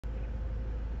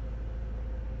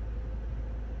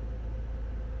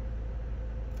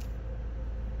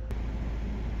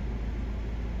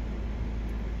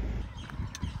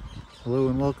Hello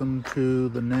and welcome to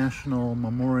the National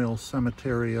Memorial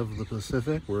Cemetery of the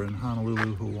Pacific. We're in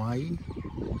Honolulu, Hawaii.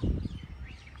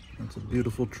 That's a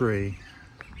beautiful tree.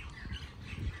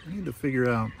 I need to figure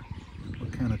out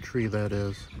what kind of tree that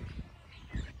is.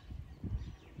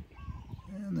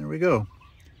 And there we go.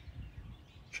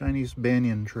 Chinese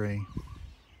banyan tree.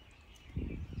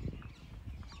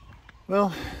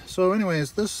 Well, so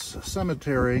anyways, this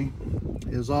cemetery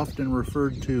is often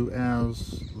referred to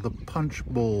as the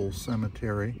Punchbowl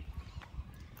Cemetery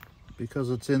because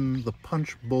it's in the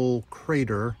Punchbowl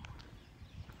crater.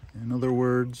 In other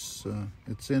words,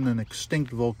 it's in an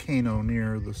extinct volcano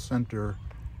near the center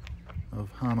of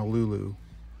Honolulu.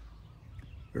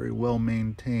 Very well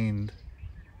maintained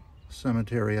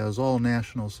cemetery, as all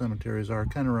national cemeteries are.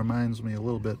 Kind of reminds me a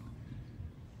little bit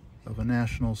of a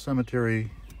national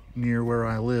cemetery near where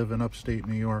I live in upstate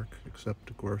New York, except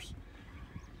of course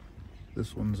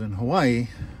this one's in Hawaii.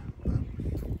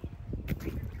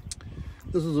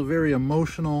 This is a very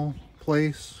emotional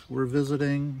place we're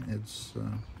visiting. It's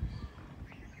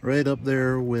right up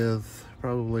there with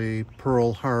probably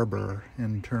Pearl Harbor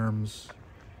in terms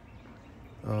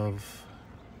of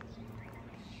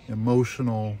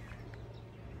emotional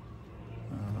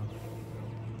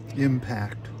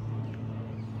impact.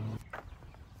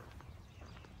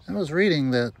 I was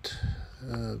reading that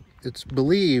it's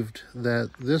believed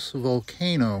that this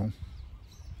volcano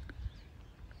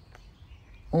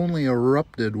only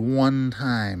erupted one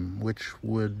time, which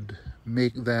would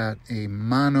make that a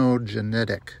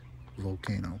monogenetic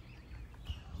volcano.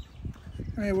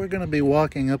 All right, we're going to be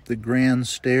walking up the grand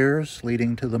stairs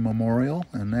leading to the memorial,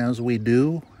 and as we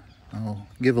do, I'll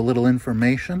give a little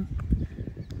information,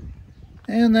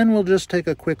 and then we'll just take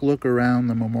a quick look around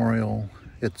the memorial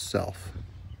itself.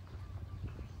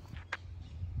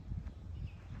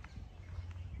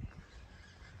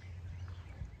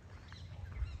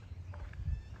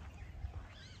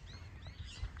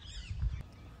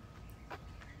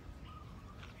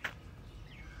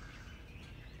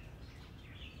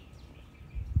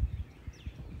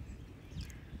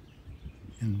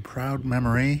 In proud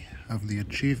memory of the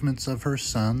achievements of her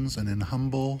sons and in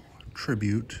humble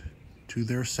tribute to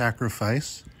their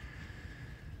sacrifice,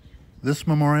 this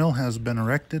memorial has been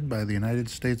erected by the United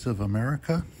States of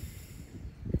America.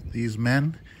 These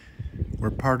men were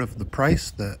part of the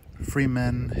price that free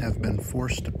men have been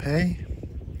forced to pay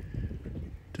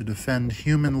to defend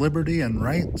human liberty and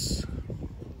rights.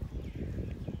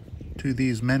 To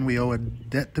these men we owe a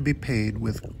debt to be paid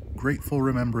with grateful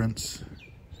remembrance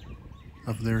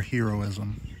of their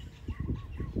heroism.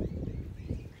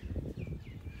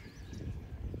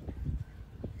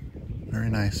 Very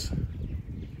nice.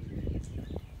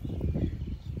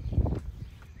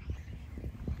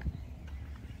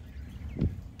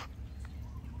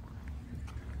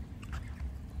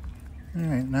 All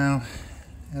right, now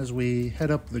as we head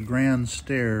up the grand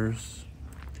stairs,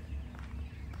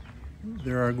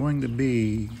 there are going to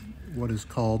be what is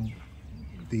called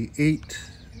the 8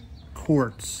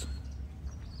 courts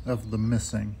of the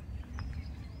missing.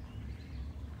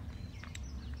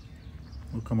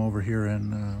 We'll come over here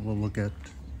and we'll look at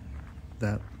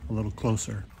that a little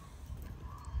closer.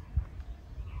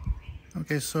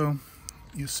 Okay, so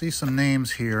you see some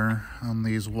names here on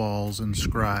these walls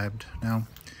inscribed. Now,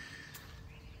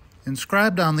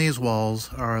 inscribed on these walls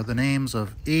are the names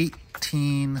of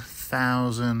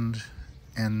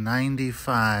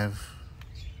 18,095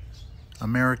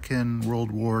 American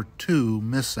World War II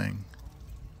missing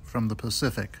from the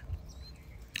Pacific,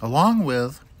 along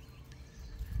with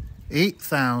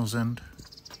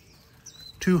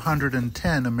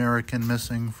 8,210 American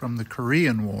missing from the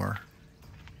Korean War.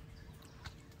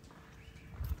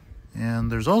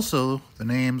 And there's also the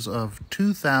names of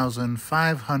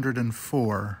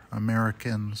 2,504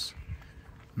 Americans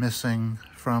missing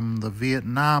from the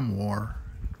Vietnam War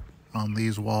on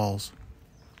these walls.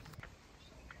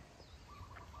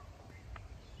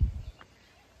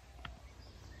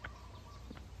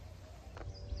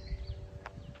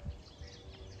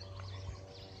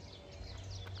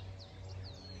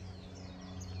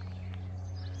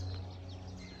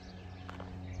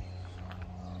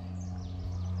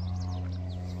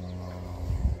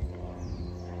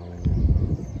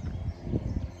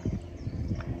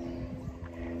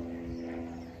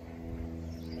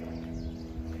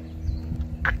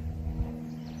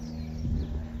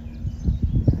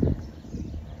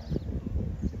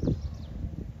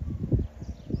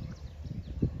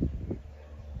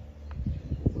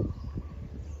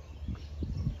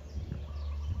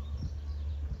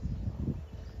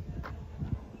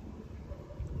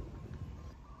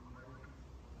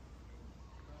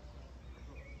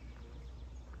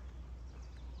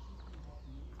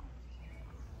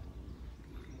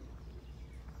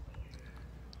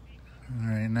 All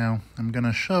right, now I'm going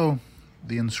to show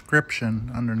the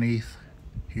inscription underneath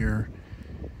here,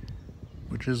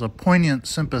 which is a poignant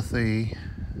sympathy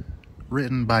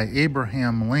written by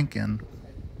Abraham Lincoln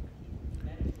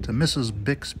to Mrs.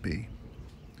 Bixby,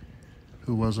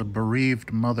 who was a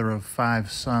bereaved mother of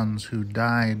 5 sons who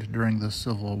died during the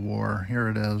Civil War. Here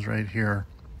it is right here.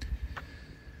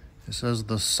 It says,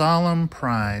 "The solemn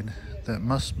pride that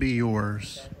must be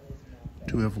yours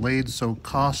to have laid so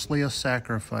costly a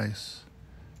sacrifice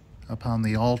upon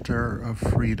the altar of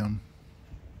freedom."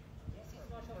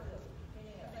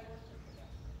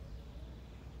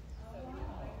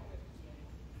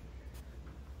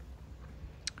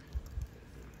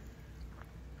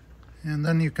 And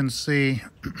then you can see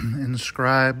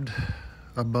inscribed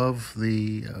above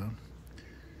the,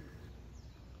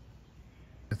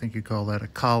 I think you call that a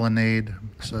colonnade,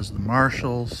 it says the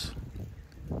Marshals,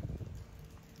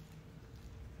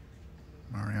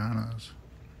 Marianas,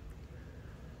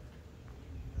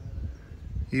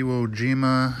 Iwo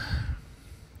Jima,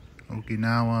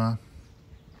 Okinawa,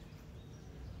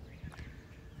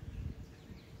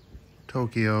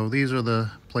 Tokyo. These are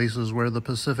the places where the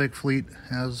Pacific Fleet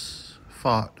has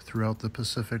fought throughout the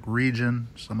Pacific region,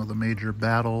 some of the major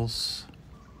battles.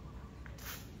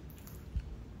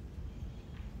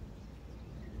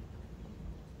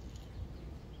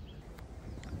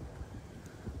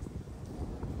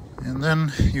 And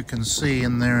then you can see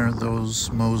in there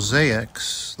those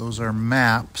mosaics. Those are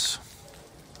maps.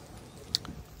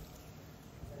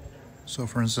 So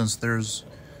for instance, there's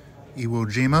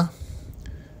Iwo Jima,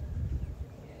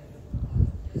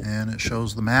 and it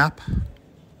shows the map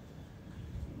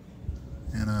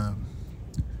and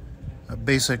a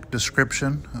basic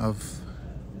description of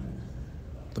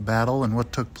the battle and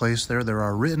what took place there. There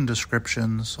are written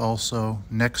descriptions also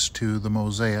next to the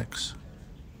mosaics.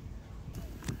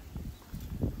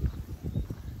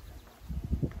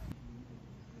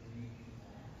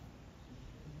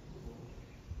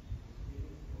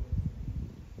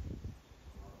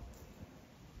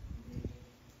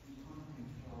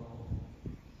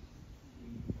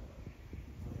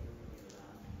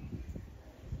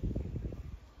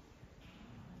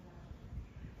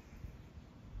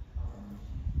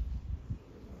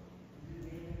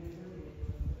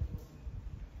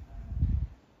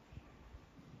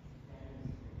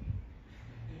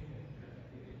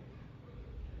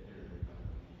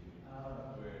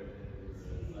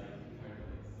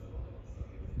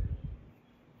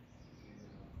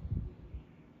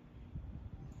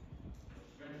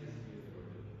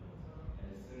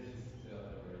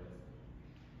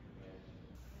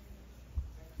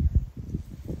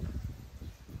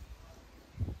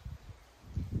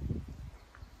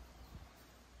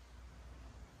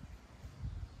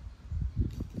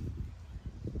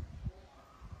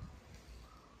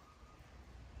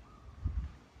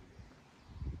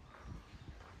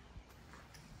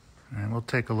 All right, we'll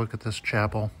take a look at this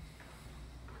chapel.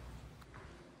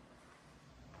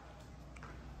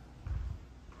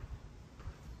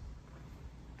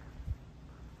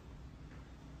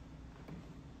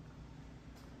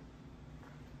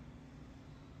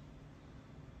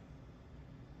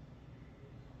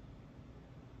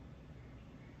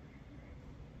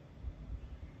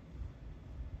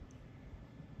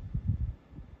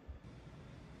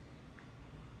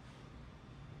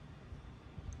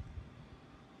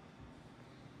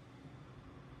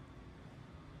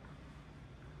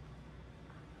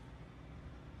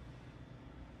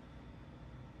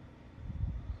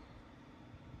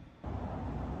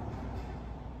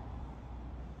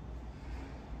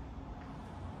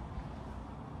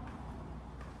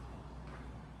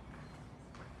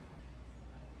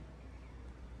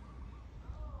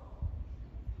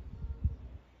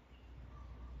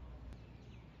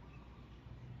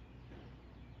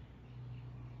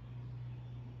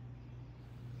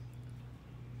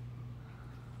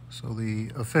 So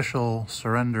the official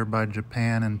surrender by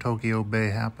Japan in Tokyo Bay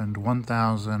happened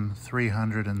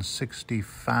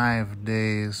 1,365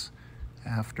 days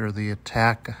after the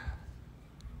attack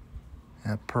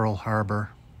at Pearl Harbor.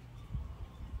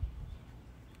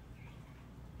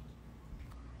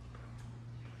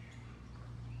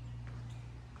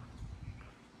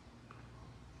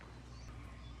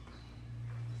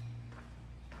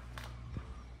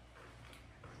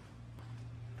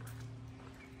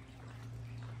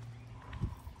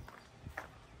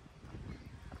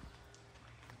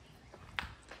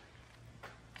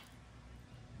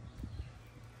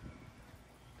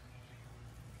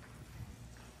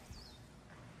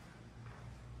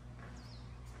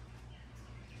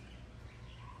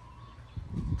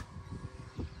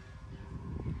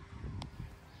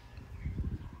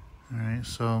 Okay,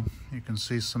 so you can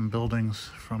see some buildings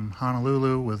from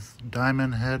Honolulu with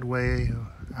Diamond Head way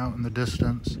out in the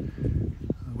distance,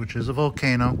 which is a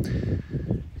volcano.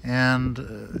 And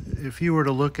if you were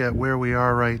to look at where we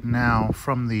are right now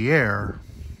from the air,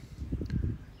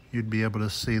 you'd be able to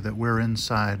see that we're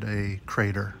inside a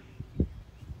crater.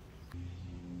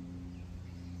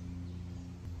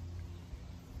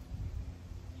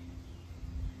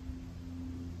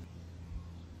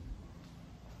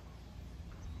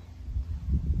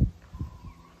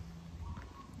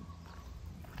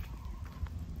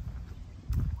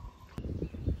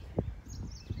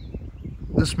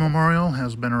 This memorial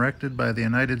has been erected by the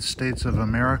United States of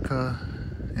America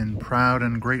in proud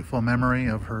and grateful memory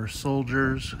of her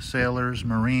soldiers, sailors,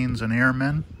 Marines, and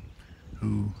airmen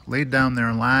who laid down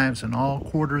their lives in all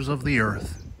quarters of the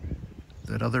earth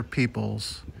that other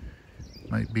peoples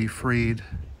might be freed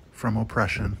from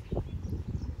oppression.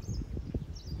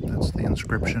 That's the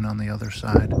inscription on the other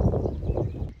side.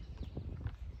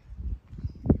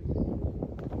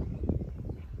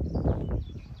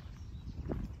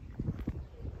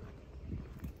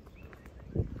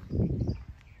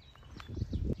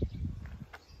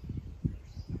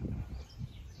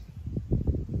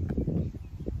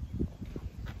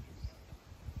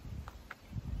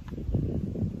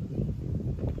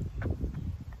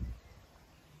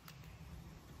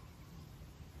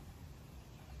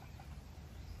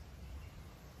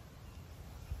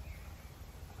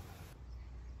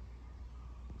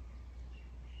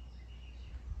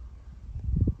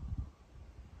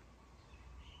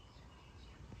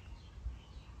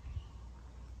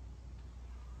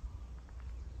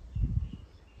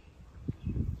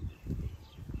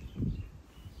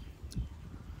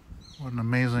 What an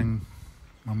amazing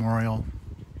memorial.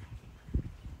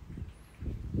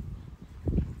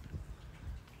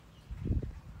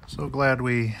 So glad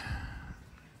we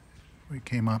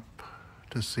came up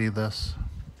to see this.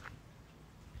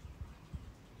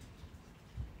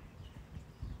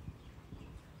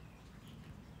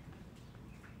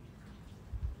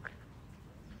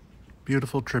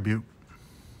 Beautiful tribute.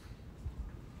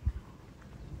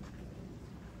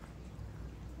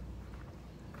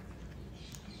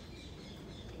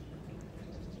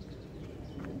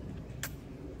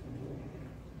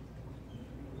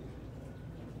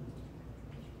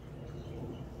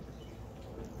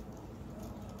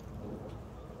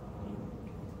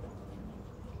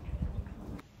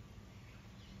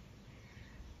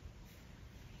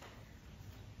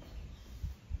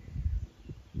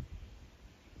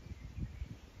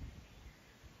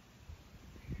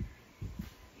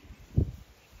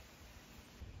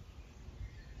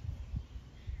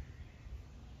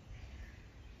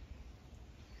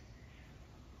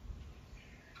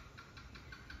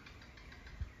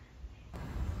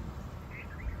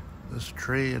 This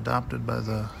tree adopted by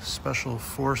the Special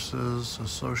Forces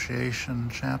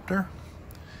Association chapter.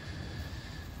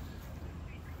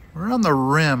 We're on the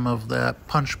rim of that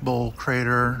Punchbowl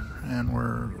crater, and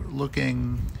we're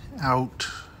looking out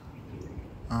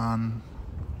on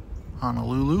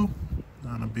Honolulu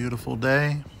on a beautiful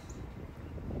day.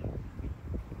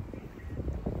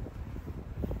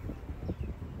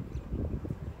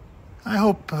 I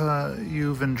hope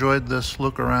you've enjoyed this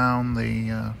look around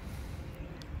the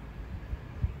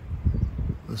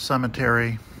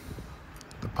cemetery,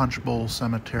 the Punchbowl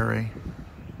Cemetery.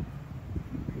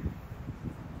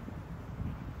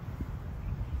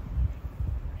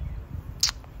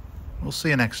 We'll see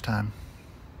you next time.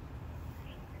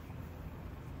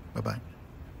 Bye-bye.